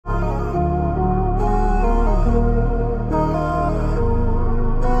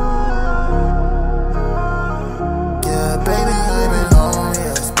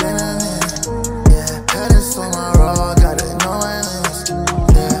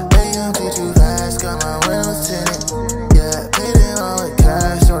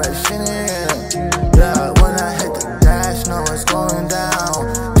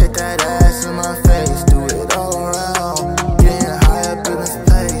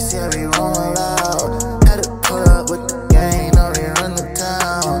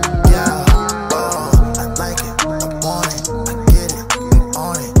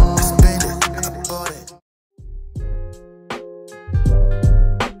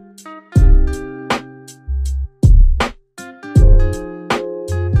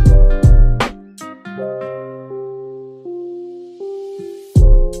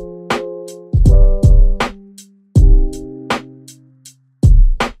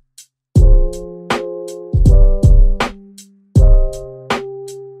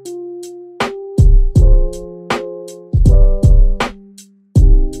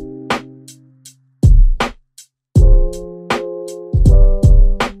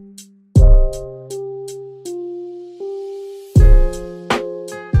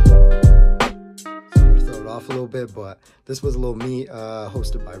little bit, but this was a little meet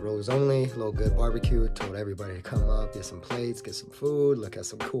hosted by Rollers Only, a little good barbecue. Told everybody to come up, get some plates, get some food, look at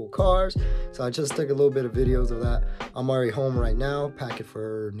some cool cars. So I just took a little bit of videos of that. I'm already home right now, packing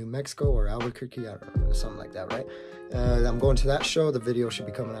for New Mexico or Albuquerque, I don't know, something like that, right? I'm going to that show. The video should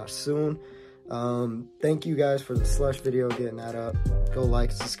be coming out soon. Thank you guys for the slush video, getting that up. Go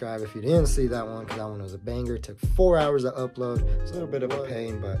like, subscribe if you didn't see that one, because that one was a banger. It took 4 hours to upload. It's a little bit of a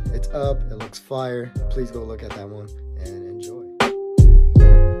pain, but it's up. It looks fire. Please go look at that one and enjoy.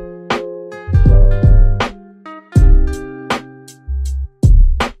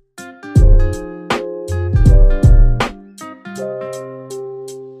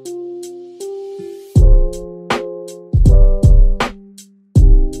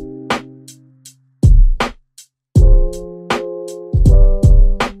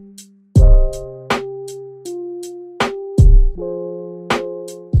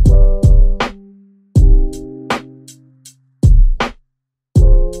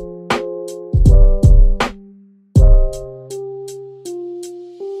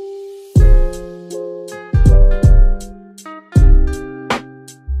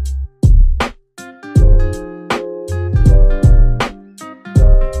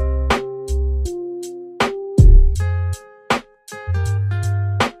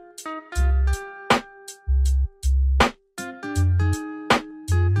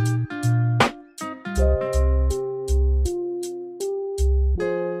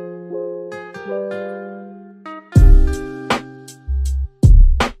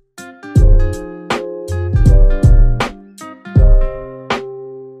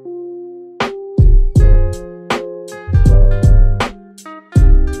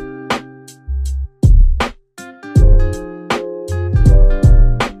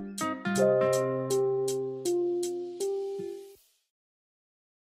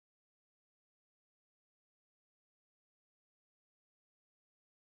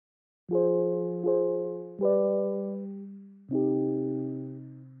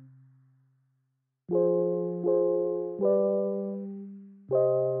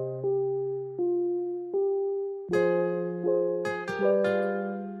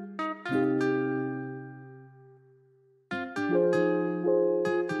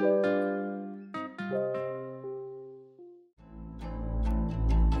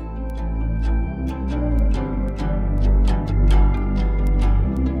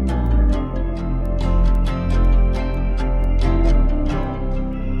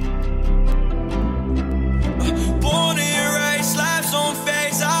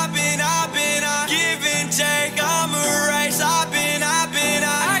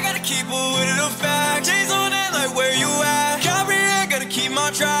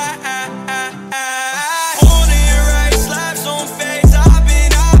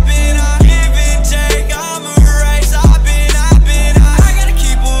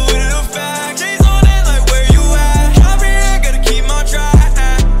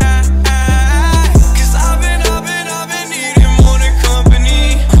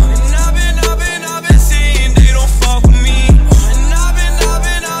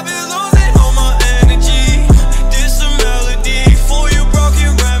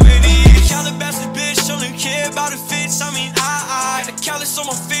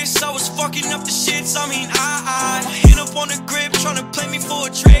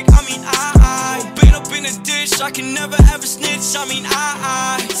 I can never ever snitch, I mean,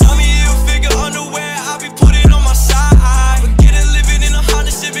 tell me you figure underwear, I'll be putting on my side. Forget it living in a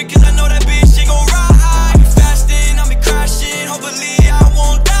Honda Civic, cause I know that bitch ain't gon' ride. I'm fasting, I'll be crashing, hopefully I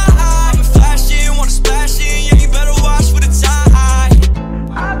won't die. I'm flashing, wanna splash in, yeah, you better watch for the tide.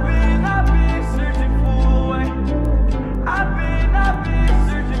 I've been searching for a way. I've been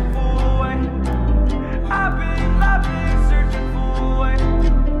searching for a way. I've been searching for a way.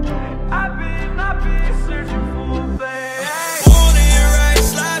 I've been searching for a way. Born and raised,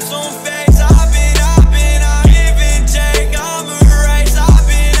 slaps on face. I've been give and take. I'm a race. I've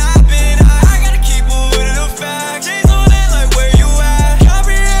been I gotta keep up with the facts. Chains on it like where you at.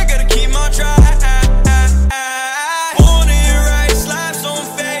 Copy it, gotta keep my track. Born and raised, slaps on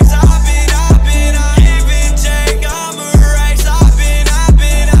face. I've been give and take. I'm a race. I've been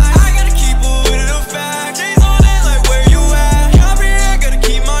I gotta keep up with the facts. Chains on it like where you at. Copy it, gotta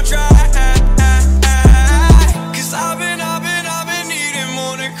keep my track. Cause I've been needing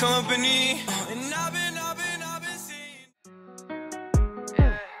more than company. And I've been seeing.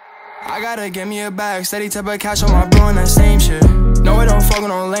 I gotta get me a bag, steady type of cash on my bro and that same shit. No, I don't fuck with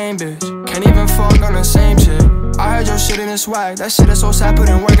no lame bitch, can't even fuck on the same shit. I heard your shit in the swag. That shit is so sad, put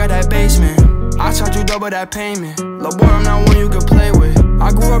in work at that basement. I charge you double that payment. Lil' boy, I'm not one you can play with.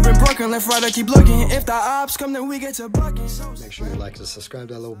 I grew up in Brooklyn, left, right, I keep looking. If the ops come, then we get to bucking. Make sure you like and subscribe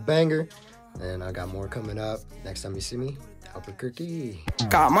to that little banger. And I got more coming up. Next time you see me, Albuquerque.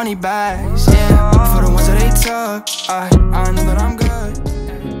 Got money bags, yeah, for the ones that they took. I know that I'm good.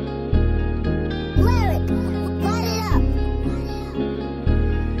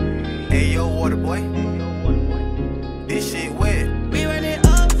 Hey yo, water boy, this shit wet. We run it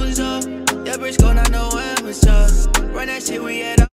up for sure. Your bitch gon' not know where we're Run that shit, we at